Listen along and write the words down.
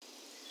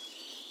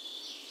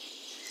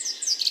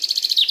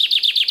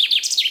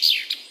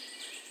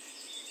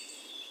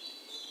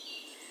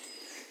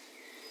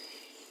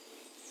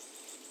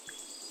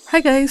Hi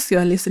guys, you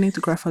are listening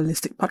to Graph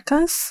Holistic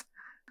Podcast.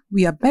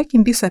 We are back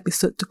in this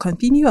episode to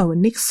continue our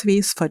next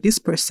phase for this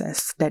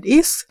process, that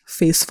is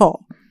phase 4.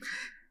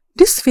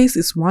 This phase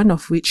is one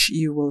of which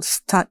you will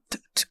start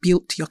to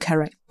build your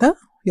character,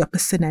 your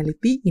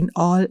personality in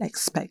all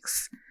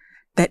aspects.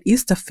 That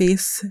is the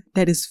phase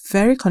that is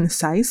very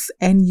concise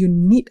and you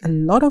need a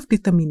lot of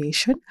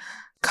determination,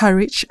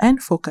 courage and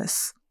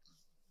focus.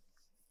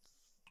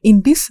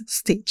 In this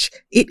stage,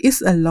 it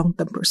is a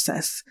long-term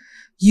process.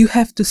 You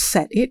have to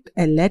set it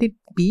and let it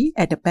be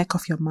at the back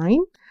of your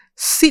mind,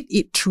 sit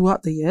it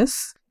throughout the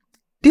years.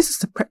 This is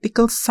the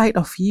practical side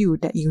of you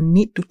that you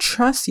need to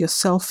trust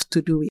yourself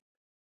to do it.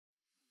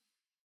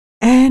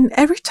 And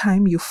every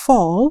time you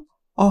fall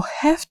or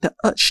have the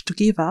urge to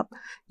give up,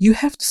 you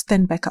have to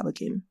stand back up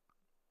again.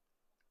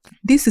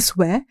 This is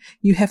where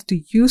you have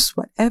to use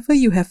whatever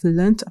you have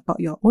learned about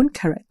your own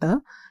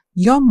character,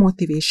 your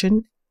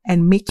motivation,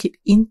 and make it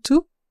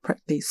into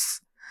practice.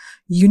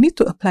 You need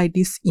to apply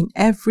this in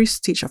every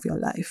stage of your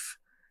life.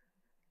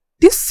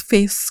 This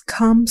phase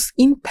comes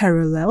in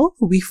parallel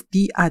with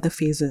the other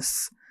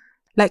phases.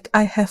 Like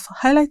I have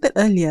highlighted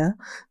earlier,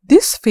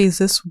 these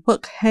phases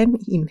work hand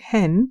in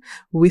hand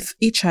with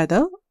each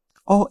other,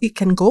 or it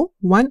can go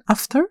one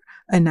after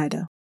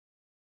another.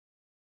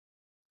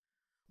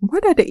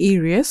 What are the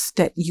areas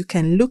that you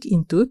can look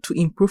into to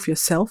improve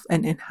yourself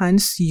and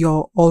enhance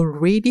your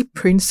already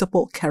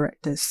principled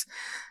characters,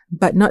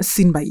 but not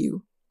seen by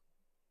you?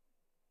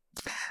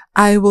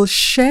 I will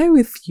share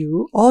with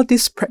you all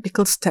these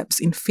practical steps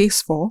in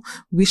phase 4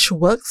 which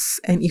works,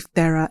 and if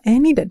there are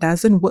any that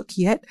doesn't work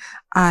yet,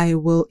 I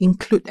will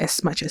include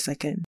as much as I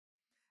can.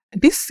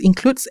 This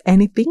includes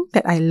anything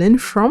that I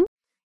learned from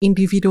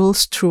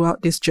individuals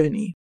throughout this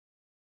journey.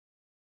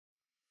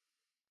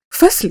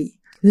 Firstly,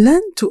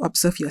 learn to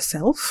observe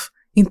yourself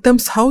in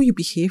terms how you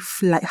behave,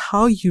 like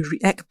how you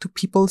react to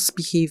people's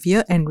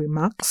behavior and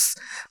remarks,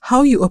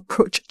 how you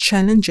approach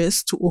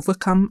challenges to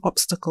overcome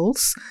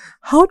obstacles,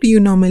 how do you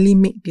normally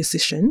make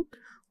decisions,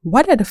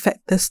 what are the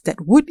factors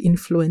that would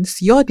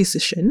influence your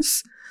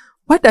decisions,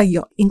 what are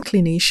your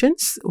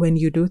inclinations when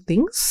you do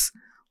things,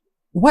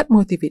 what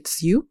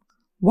motivates you,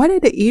 what are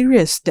the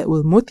areas that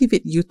will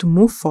motivate you to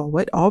move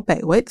forward or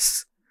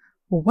backwards,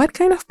 what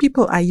kind of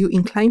people are you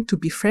inclined to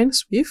be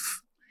friends with,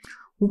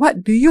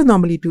 what do you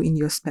normally do in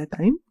your spare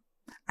time?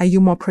 Are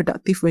you more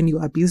productive when you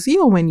are busy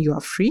or when you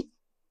are free?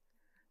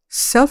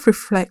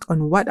 Self-reflect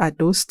on what are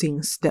those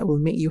things that will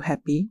make you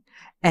happy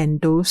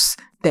and those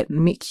that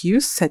make you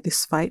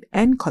satisfied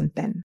and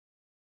content.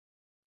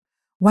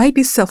 Why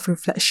these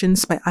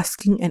self-reflections by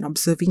asking and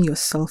observing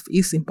yourself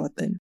is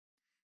important.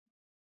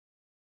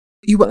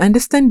 You will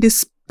understand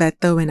this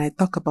better when I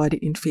talk about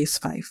it in phase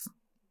 5.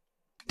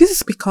 This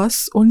is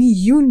because only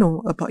you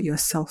know about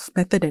yourself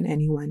better than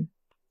anyone.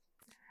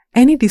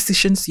 Any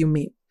decisions you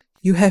make,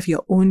 you have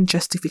your own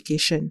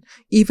justification,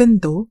 even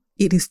though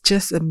it is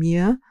just a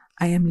mere,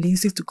 I am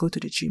lazy to go to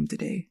the gym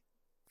today.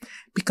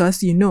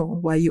 Because you know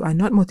why you are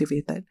not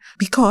motivated.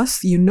 Because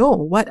you know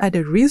what are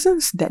the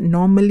reasons that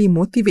normally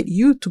motivate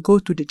you to go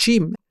to the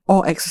gym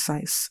or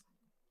exercise.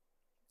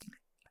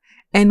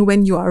 And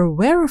when you are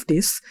aware of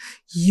this,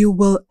 you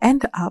will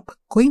end up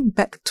going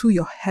back to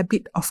your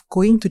habit of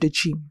going to the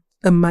gym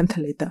a month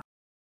later.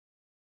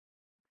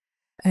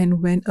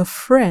 And when a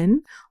friend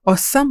or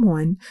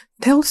someone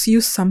tells you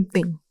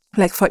something,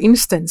 like for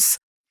instance,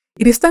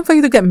 it is time for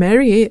you to get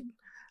married,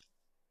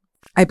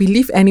 I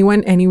believe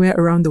anyone anywhere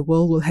around the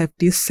world will have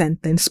this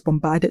sentence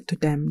bombarded to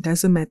them,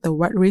 doesn't matter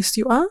what race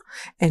you are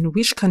and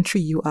which country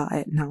you are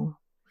at now.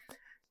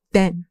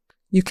 Then,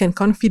 you can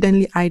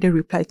confidently either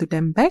reply to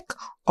them back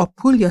or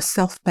pull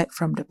yourself back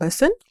from the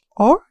person,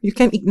 or you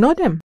can ignore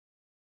them.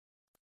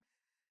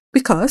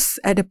 Because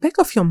at the back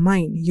of your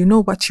mind, you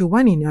know what you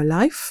want in your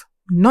life,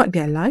 not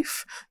their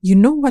life. You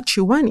know what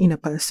you want in a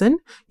person,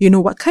 you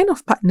know what kind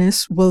of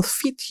partners will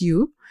fit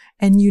you,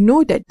 and you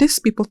know that these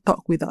people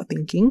talk without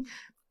thinking,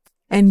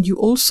 and you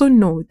also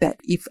know that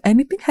if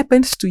anything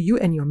happens to you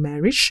and your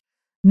marriage,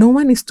 no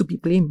one is to be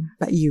blamed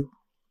but you.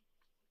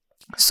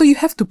 So you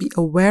have to be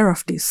aware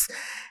of this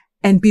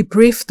and be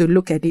brave to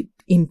look at it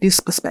in this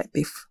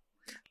perspective.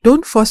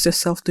 Don't force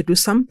yourself to do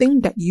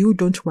something that you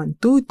don't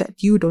want to,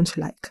 that you don't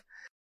like.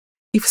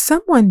 If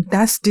someone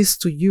does this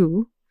to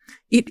you,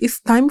 it is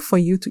time for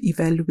you to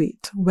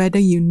evaluate whether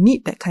you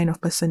need that kind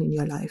of person in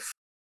your life.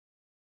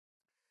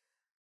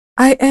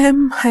 I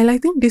am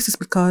highlighting this is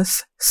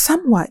because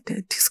somewhat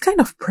this kind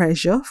of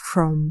pressure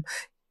from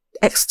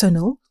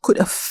external could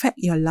affect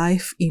your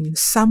life in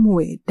some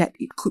way that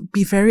it could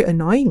be very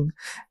annoying.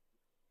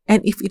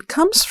 And if it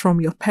comes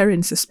from your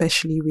parents,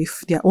 especially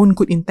with their own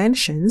good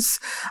intentions,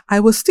 I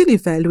will still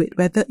evaluate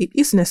whether it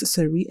is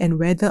necessary and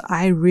whether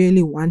I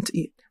really want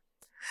it.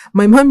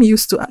 My mom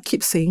used to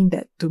keep saying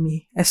that to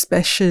me,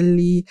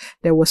 especially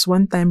there was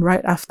one time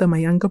right after my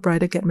younger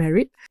brother got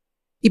married.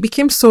 It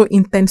became so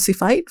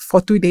intensified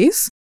for 2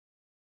 days.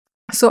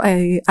 So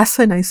I asked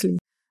her nicely,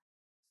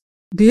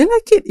 do you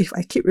like it if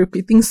I keep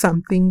repeating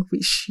something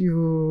which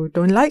you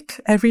don't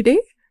like every day?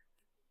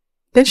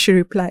 Then she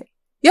replied,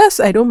 yes,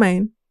 I don't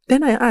mind.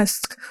 Then I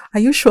asked, are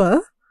you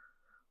sure?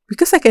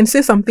 Because I can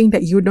say something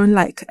that you don't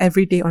like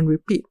every day on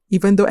repeat,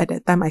 even though at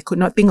that time I could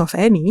not think of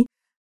any.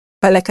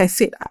 But like I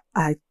said,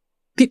 I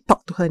did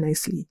talk to her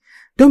nicely.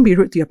 Don't be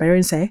rude to your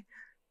parents, eh?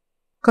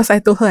 Because I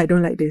told her I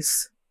don't like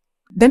this.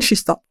 Then she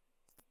stopped.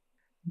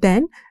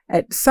 Then,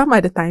 at some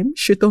other time,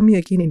 she told me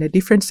again in a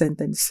different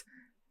sentence.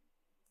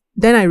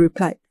 Then I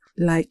replied,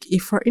 like,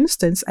 if for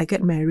instance I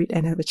get married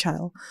and have a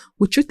child,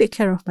 would you take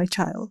care of my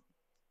child?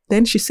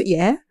 Then she said,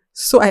 yeah.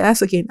 So I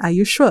asked again, are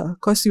you sure?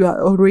 Because you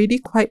are already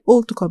quite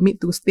old to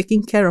commit to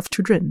taking care of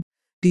children.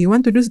 Do you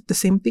want to do the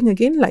same thing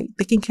again, like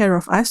taking care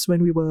of us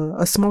when we were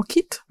a small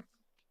kid?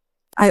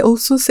 I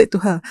also said to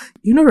her,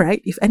 you know,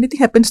 right, if anything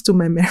happens to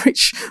my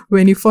marriage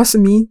when you force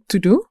me to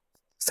do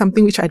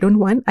something which I don't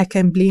want, I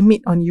can blame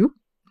it on you.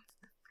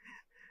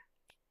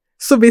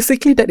 So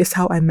basically, that is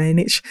how I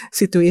manage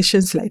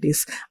situations like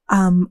this.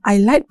 I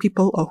like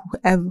people or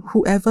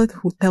whoever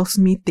who tells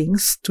me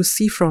things to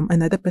see from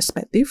another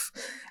perspective.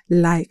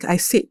 Like I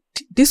said,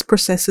 these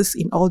processes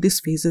in all these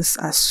phases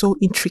are so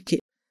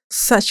intricate,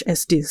 such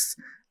as this.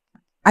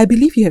 I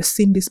believe you have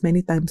seen this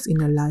many times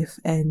in your life,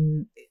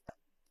 and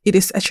it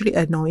is actually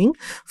annoying,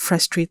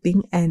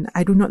 frustrating, and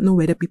I do not know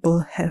whether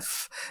people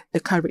have the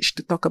courage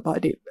to talk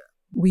about it.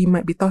 We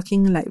might be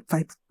talking like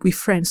with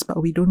friends,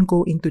 but we don't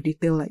go into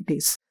detail like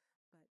this.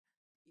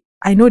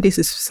 I know this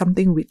is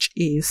something which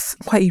is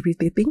quite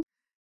irritating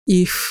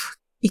if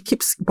it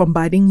keeps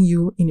bombarding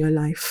you in your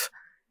life.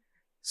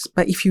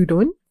 But if you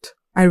don't,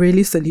 I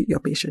really salute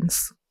your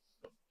patience.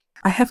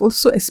 I have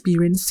also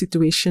experienced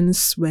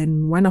situations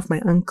when one of my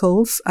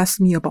uncles asked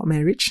me about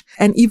marriage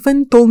and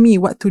even told me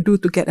what to do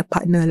to get a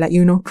partner, like,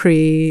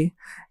 pray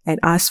and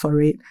ask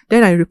for it.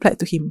 Then I replied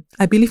to him,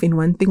 I believe in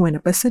one thing: when a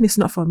person is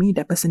not for me,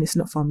 that person is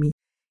not for me.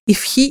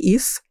 If he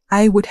is,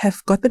 I would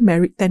have gotten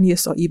married 10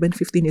 years or even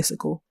 15 years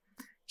ago.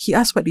 He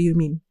asked, what do you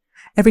mean?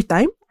 Every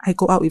time I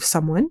go out with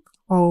someone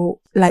or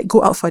like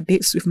go out for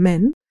dates with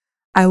men,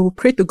 I will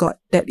pray to God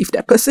that if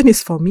that person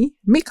is for me,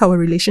 make our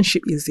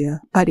relationship easier.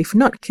 But if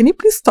not, can you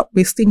please stop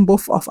wasting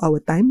both of our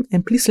time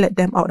and please let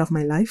them out of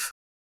my life?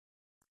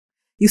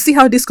 You see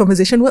how this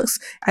conversation works?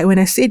 When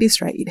I say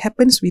this, right, it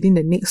happens within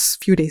the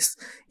next few days.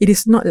 It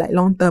is not like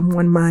long-term,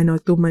 1 month or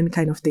 2 month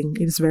kind of thing.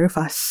 It is very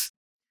fast.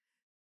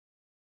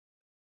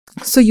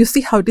 So you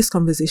see how this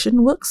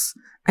conversation works?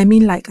 I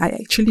mean, like, I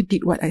actually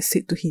did what I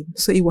said to him.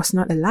 So it was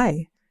not a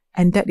lie.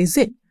 And that is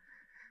it.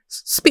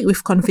 Speak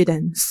with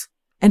confidence.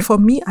 And for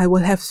me, I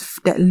will have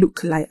that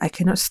look like I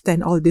cannot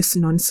stand all this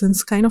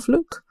nonsense kind of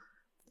look.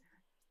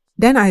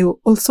 Then I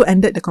also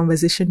ended the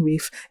conversation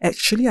with,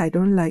 actually, I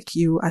don't like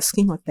you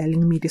asking or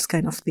telling me this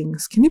kind of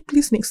things. Can you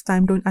please next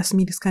time don't ask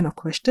me this kind of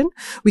question?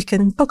 We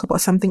can talk about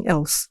something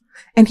else.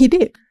 And he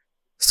did.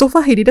 So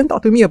far, he didn't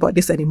talk to me about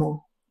this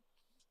anymore.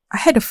 I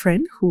had a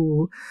friend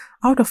who,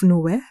 out of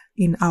nowhere,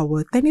 in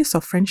our 10 years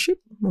of friendship,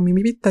 or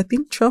maybe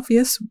 13, 12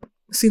 years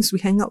since we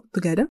hang out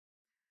together,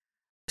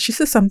 she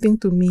said something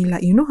to me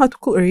like, you know how to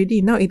cook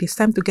already, now it is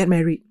time to get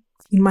married.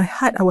 In my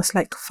heart, I was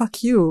like,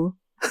 fuck you.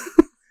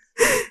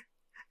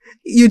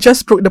 You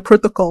just broke the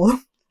protocol.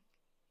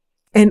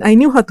 And I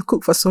knew how to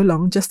cook for so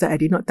long, just that I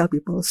did not tell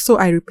people. So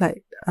I replied,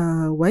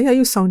 why are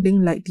you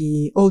sounding like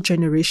the old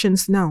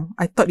generations now?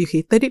 I thought you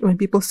hated it when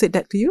people said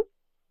that to you.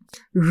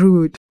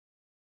 Rude.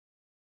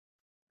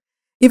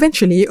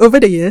 Eventually, over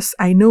the years,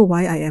 I know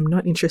why I am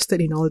not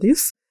interested in all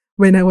this.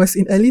 When I was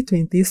in early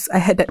 20s, I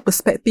had that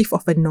perspective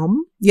of a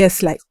norm.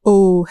 Yes, like,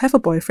 oh, have a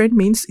boyfriend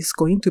means it's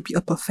going to be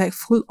a perfect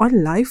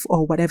full-on life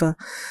or whatever.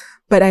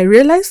 But I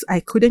realized I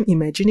couldn't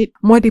imagine it.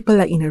 More people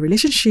like in a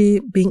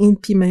relationship, being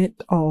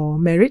intimate or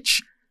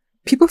marriage.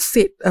 People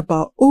said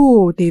about,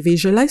 oh, they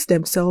visualize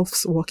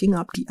themselves walking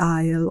up the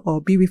aisle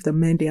or be with the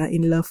man they are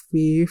in love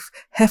with,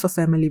 have a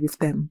family with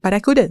them. But I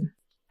couldn't.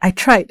 I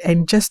tried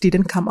and just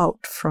didn't come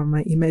out from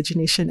my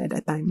imagination at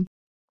that time.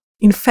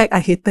 In fact,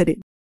 I hated it.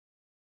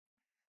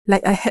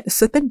 Like I had a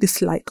certain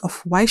dislike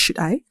of why should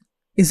I?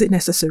 Is it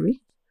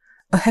necessary?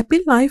 A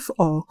happy life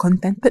or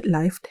contented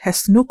life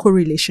has no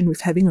correlation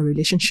with having a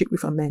relationship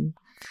with a man.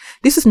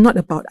 This is not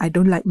about I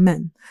don't like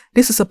men.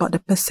 This is about the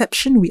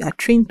perception we are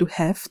trained to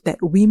have that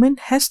women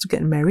has to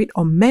get married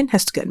or men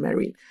has to get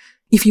married.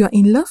 If you are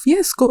in love,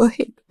 yes, go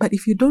ahead. But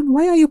if you don't,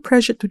 why are you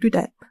pressured to do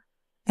that?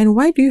 And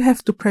why do you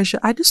have to pressure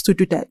others to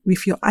do that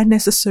with your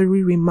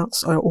unnecessary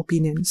remarks or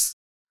opinions?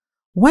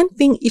 One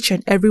thing each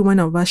and every one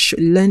of us should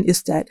learn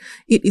is that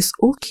it is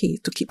okay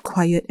to keep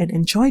quiet and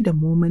enjoy the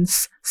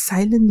moments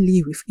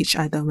silently with each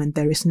other when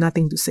there is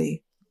nothing to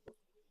say.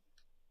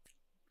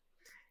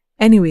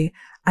 Anyway,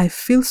 I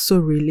feel so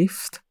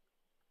relieved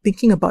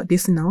thinking about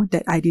this now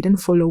that I didn't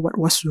follow what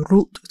was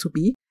ruled to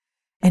be.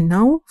 And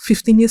now,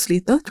 15 years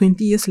later,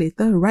 20 years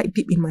later, right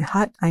deep in my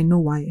heart, I know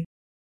why.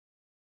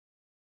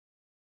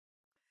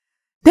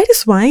 That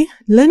is why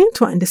learning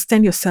to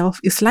understand yourself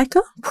is like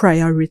a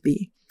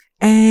priority.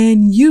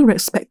 And you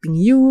respecting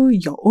you,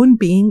 your own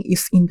being,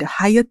 is in the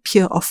higher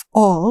tier of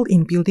all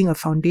in building a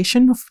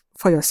foundation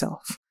for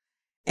yourself.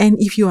 And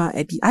if you are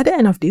at the other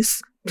end of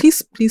this,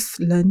 please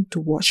learn to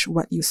watch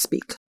what you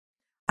speak.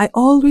 I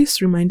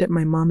always reminded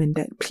my mom and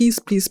dad, please,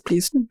 please,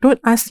 please, don't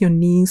ask your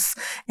niece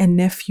and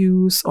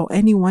nephews or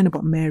anyone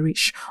about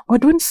marriage, or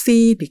don't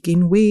say they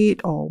gain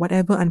weight or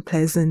whatever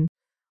unpleasant.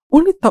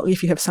 Only talk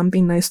if you have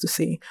something nice to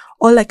say,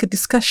 or like a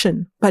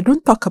discussion, but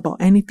don't talk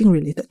about anything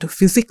related to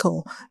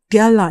physical,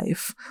 their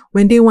life,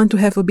 when they want to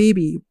have a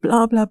baby,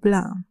 blah, blah,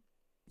 blah.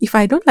 If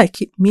I don't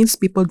like it, means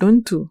people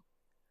don't too.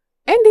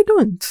 And they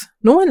don't.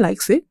 No one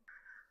likes it.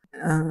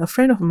 A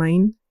friend of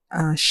mine,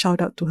 shout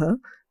out to her,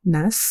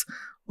 Nas,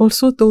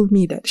 also told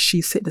me that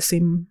she said the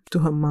same to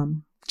her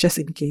mom, just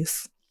in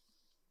case.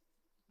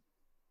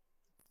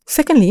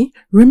 Secondly,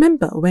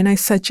 remember when I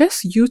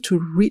suggest you to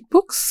read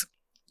books?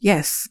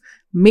 Yes,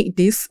 make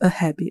this a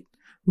habit.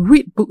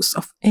 Read books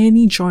of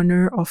any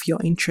genre of your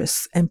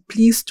interest, and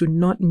please do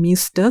not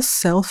miss the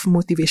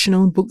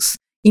self-motivational books,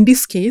 in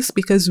this case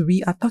because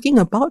we are talking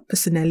about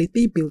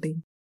personality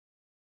building.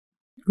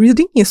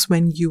 Reading is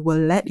when you will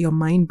let your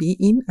mind be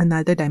in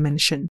another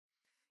dimension,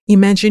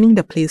 imagining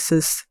the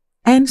places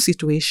and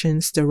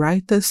situations the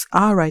writers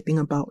are writing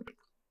about.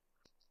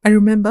 I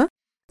remember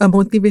a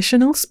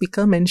motivational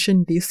speaker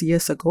mentioned this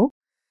years ago.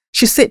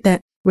 She said that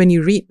when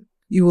you read,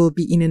 you will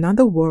be in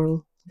another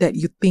world that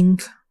you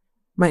think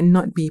might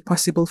not be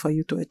possible for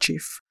you to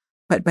achieve.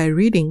 But by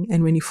reading,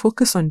 and when you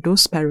focus on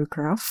those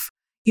paragraphs,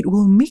 it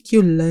will make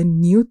you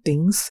learn new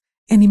things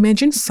and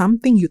imagine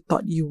something you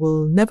thought you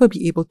will never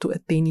be able to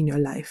attain in your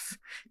life.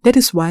 That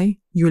is why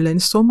you learn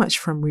so much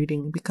from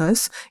reading,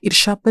 because it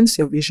sharpens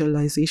your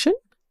visualization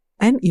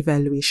and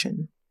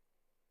evaluation.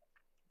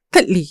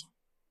 Thirdly,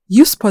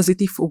 use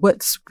positive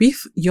words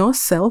with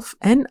yourself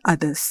and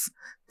others.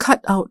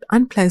 Cut out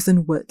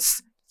unpleasant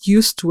words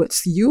used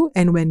towards you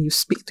and when you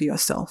speak to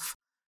yourself.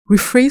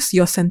 Rephrase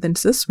your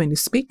sentences when you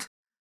speak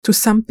to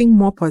something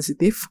more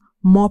positive,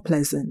 more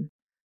pleasant.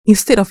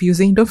 Instead of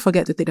using "don't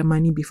forget to take the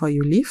money before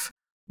you leave,"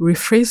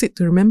 rephrase it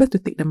to "remember to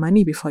take the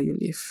money before you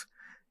leave."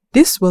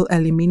 This will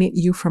eliminate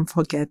you from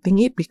forgetting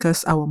it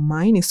because our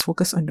mind is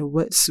focused on the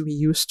words we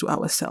use to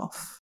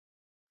ourselves.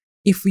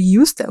 If we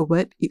use that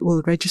word, it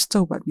will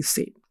register what we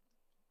said.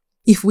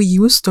 If we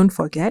use "don't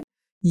forget,"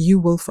 you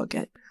will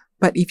forget.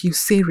 But if you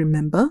say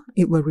 "remember,"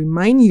 it will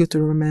remind you to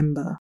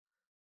remember.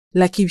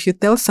 Like if you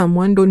tell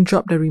someone "don't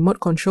drop the remote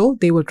control,"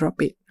 they will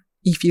drop it.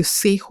 If you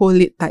say "hold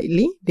it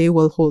tightly," they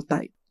will hold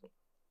tight.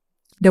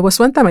 There was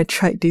one time I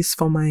tried this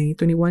for my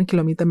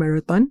 21-kilometer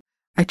marathon.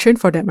 I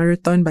trained for that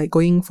marathon by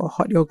going for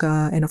hot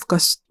yoga and of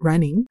course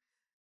running.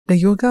 The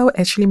yoga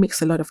actually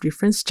makes a lot of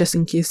difference, just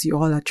in case you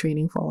all are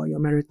training for your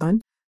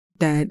marathon,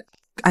 that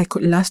I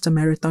could last a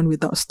marathon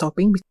without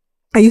stopping.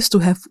 I used to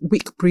have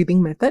weak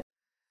breathing method.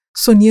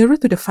 So nearer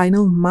to the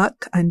final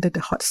mark under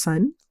the hot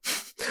sun,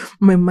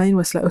 my mind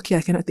was like, okay,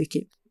 I cannot take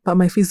it. But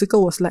my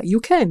physical was like,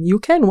 you can.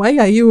 Why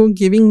are you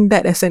giving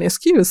that as an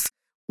excuse?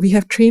 We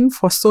have trained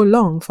for so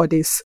long for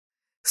this.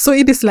 So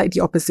it is like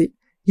the opposite.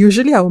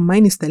 Usually our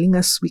mind is telling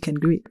us we can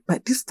do it.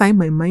 But this time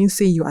my mind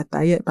say you are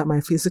tired, but my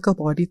physical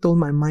body told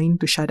my mind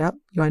to shut up.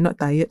 You are not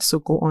tired, so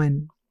go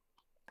on.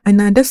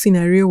 Another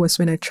scenario was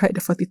when I tried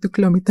the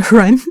 42-kilometer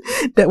run.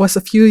 That was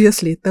a few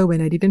years later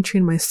when I didn't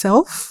train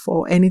myself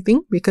for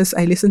anything because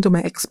I listened to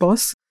my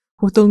ex-boss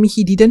who told me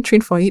he didn't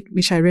train for it,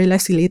 which I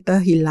realized later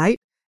he lied.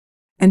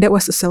 And that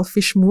was a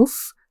selfish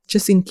move,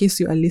 just in case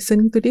you are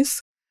listening to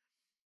this.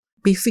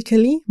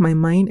 Basically, my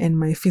mind and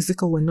my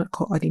physical were not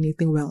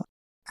coordinating well.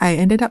 I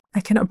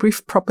cannot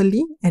breathe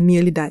properly and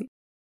nearly died.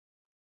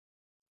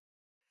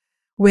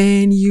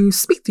 When you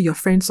speak to your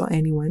friends or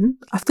anyone,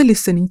 after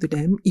listening to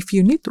them, if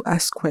you need to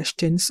ask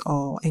questions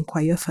or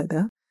inquire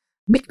further,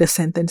 make the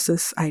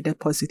sentences either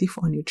positive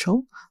or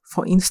neutral.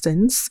 For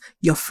instance,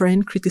 your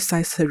friend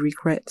criticized her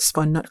regrets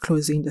for not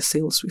closing the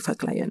sales with her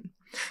client.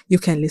 You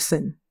can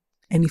listen.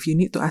 And if you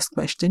need to ask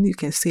questions, you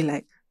can say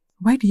like,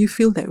 why do you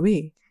feel that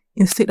way?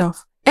 Instead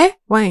of,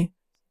 why?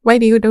 Why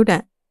do you do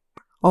that?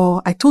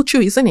 Or, I told you,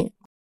 isn't it?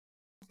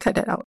 Cut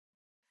that out.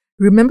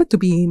 Remember to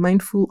be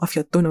mindful of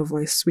your tone of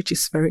voice, which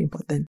is very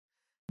important.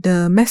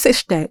 The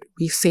message that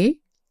we say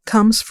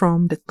comes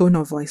from the tone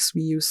of voice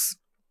we use.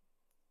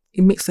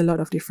 It makes a lot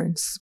of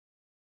difference.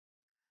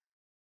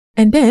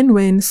 And then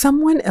when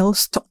someone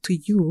else talks to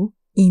you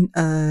in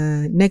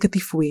a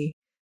negative way,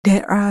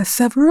 there are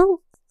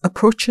several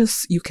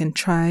approaches you can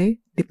try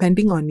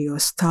depending on your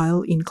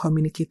style in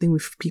communicating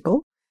with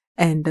people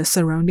and the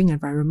surrounding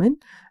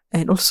environment,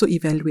 and also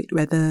evaluate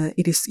whether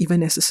it is even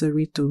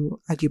necessary to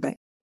argue back.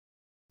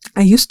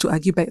 I used to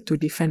argue back to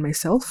defend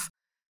myself.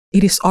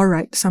 It is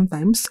alright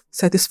sometimes,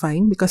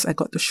 satisfying because I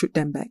got to shoot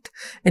them back.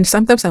 And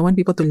sometimes I want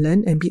people to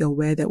learn and be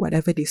aware that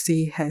whatever they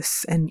say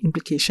has an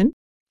implication.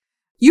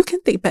 You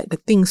can take back the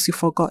things you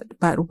forgot,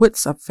 but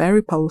words are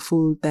very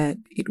powerful that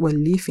it will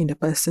live in the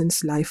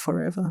person's life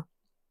forever.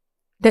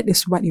 That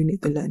is what you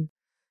need to learn.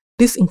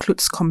 This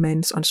includes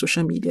comments on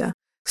social media.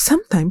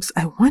 Sometimes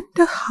I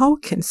wonder how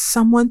can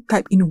someone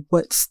type in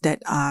words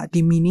that are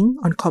demeaning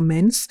on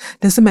comments.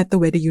 Doesn't matter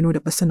whether you know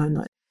the person or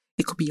not.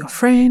 It could be your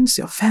friends,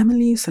 your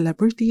family,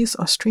 celebrities,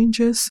 or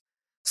strangers.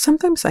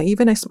 Sometimes I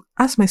even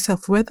ask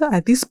myself whether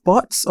are these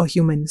bots or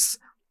humans.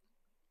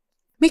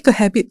 Make a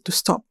habit to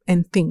stop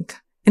and think.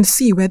 and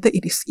see whether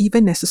it is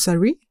even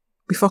necessary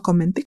before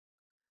commenting.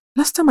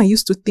 Last time I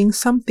used to think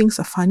some things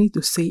are funny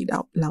to say it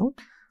out loud,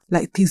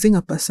 like teasing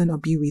a person or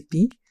be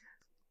witty.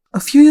 A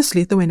few years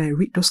later, when I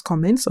read those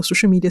comments or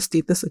social media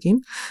status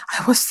again,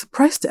 I was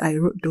surprised that I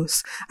wrote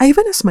those. I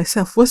even asked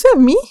myself, was that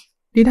me?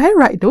 Did I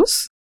write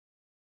those?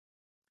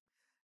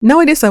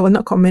 Nowadays, I will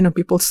not comment on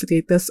people's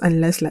status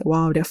unless like,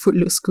 wow, their food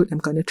looks good, I'm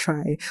gonna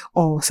try.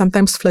 Or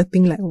sometimes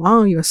flirting like,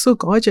 wow, you're so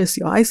gorgeous,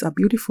 your eyes are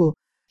beautiful.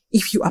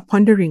 If you are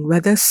pondering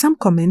whether some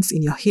comments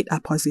in your head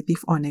are positive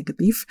or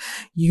negative,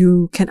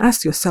 you can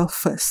ask yourself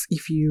first,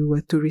 if you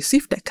were to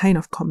receive that kind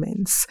of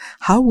comments,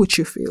 how would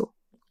you feel?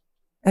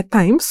 At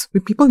times,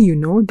 with people you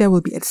know, there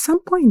will be at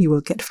some point you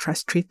will get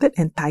frustrated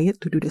and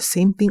tired to do the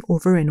same thing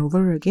over and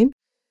over again,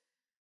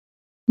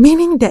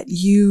 meaning that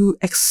you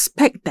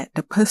expect that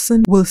the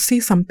person will say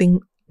something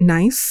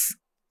nice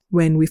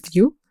when with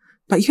you,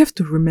 but you have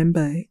to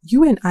remember,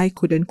 you and I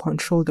couldn't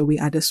control the way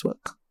others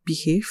work,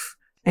 behave,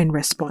 and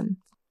respond.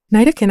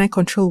 Neither can I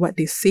control what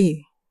they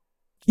say,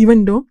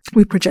 even though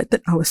we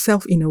projected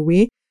ourselves in a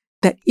way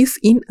that is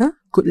in a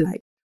good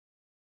light.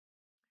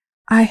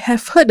 I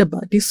have heard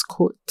about this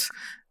quote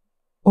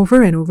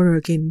over and over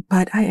again,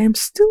 but I am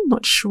still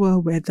not sure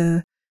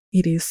whether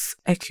it is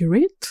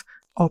accurate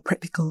or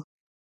practical.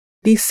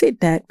 They said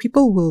that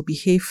people will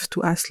behave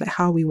to us like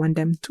how we want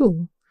them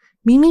to,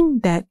 meaning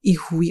that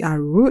if we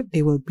are rude,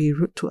 they will be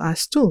rude to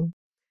us too.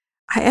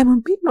 I am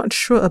a bit not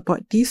sure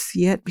about this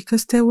yet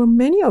because there were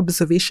many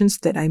observations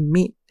that I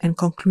made and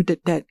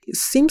concluded that it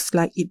seems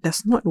like it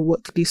does not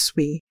work this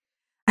way.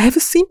 I have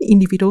seen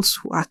individuals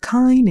who are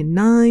kind and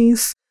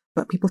nice,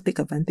 but people take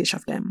advantage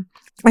of them.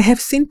 I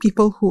have seen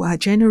people who are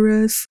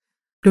generous,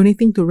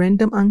 donating to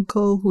random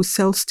uncle who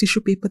sells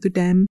tissue paper to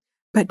them,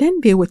 but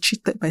then they were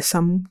cheated by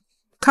some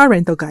car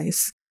rental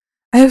guys.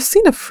 I have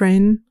seen a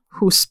friend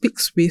who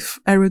speaks with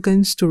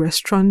arrogance to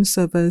restaurant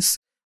servers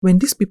when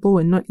these people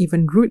were not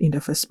even rude in the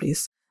first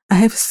place. I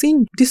have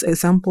seen these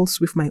examples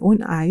with my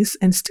own eyes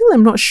and still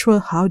am not sure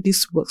how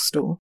this works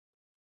though.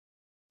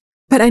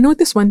 But I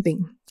noticed one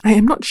thing. I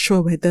am not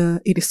sure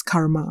whether it is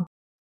karma.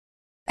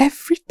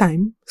 Every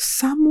time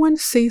someone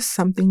says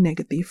something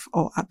negative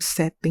or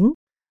upsetting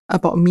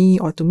about me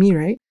or to me,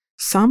 right?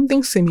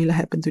 Something similar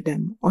happened to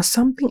them or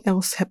something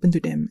else happened to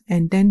them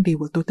and then they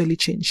will totally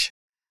change.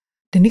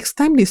 The next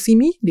time they see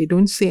me, they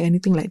don't say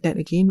anything like that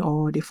again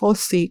or they fall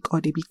sick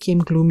or they became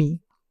gloomy.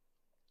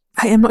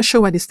 I am not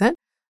sure what is that,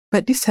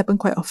 but this happened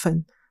quite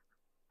often.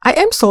 I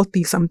am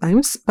salty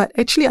sometimes, but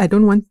actually I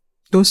don't want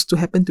those to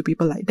happen to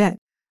people like that.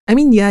 I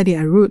mean, yeah, they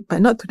are rude,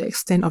 but not to the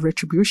extent of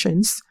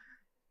retributions.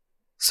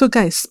 So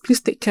guys,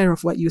 please take care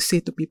of what you say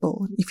to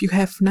people. If you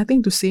have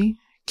nothing to say,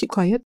 keep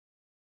quiet.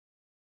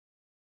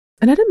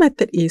 Another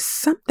method is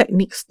some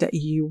techniques that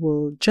you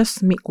will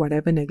just make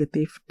whatever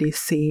negative they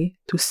say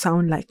to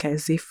sound like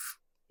as if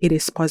it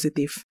is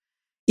positive.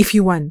 If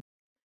you want.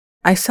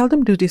 I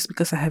seldom do this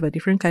because I have a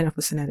different kind of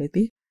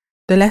personality.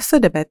 The lesser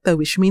the better,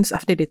 which means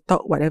after they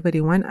talk whatever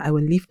they want, I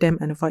will leave them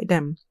and avoid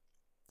them.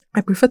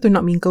 I prefer to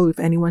not mingle with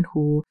anyone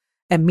who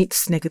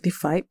emits negative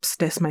vibes.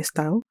 That's my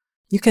style.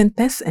 You can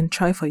test and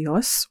try for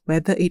yours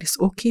whether it is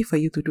okay for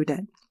you to do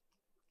that.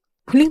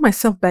 Pulling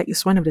myself back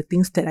is one of the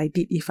things that I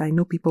did if I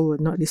know people will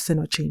not listen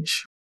or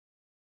change.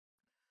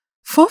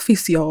 Fourth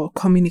is your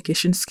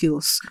communication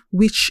skills,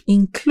 which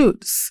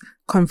includes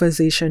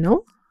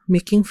conversational,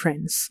 making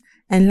friends.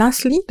 And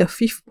lastly, the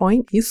fifth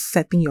point is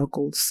setting your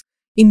goals,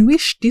 in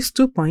which these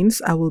 2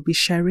 points I will be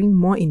sharing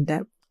more in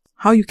depth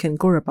how you can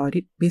go about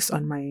it based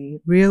on my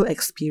real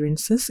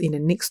experiences in the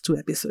next 2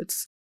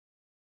 episodes.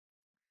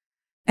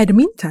 At the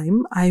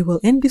meantime, I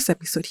will end this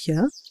episode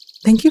here.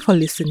 Thank you for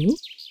listening.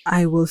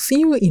 I will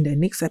see you in the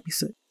next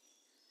episode.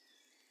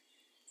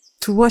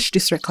 To watch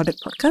this recorded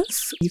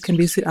podcast, you can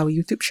visit our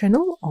YouTube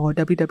channel or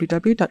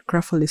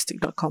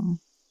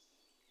www.craftholistic.com.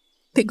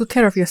 Take good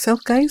care of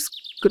yourself, guys.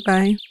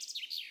 Goodbye.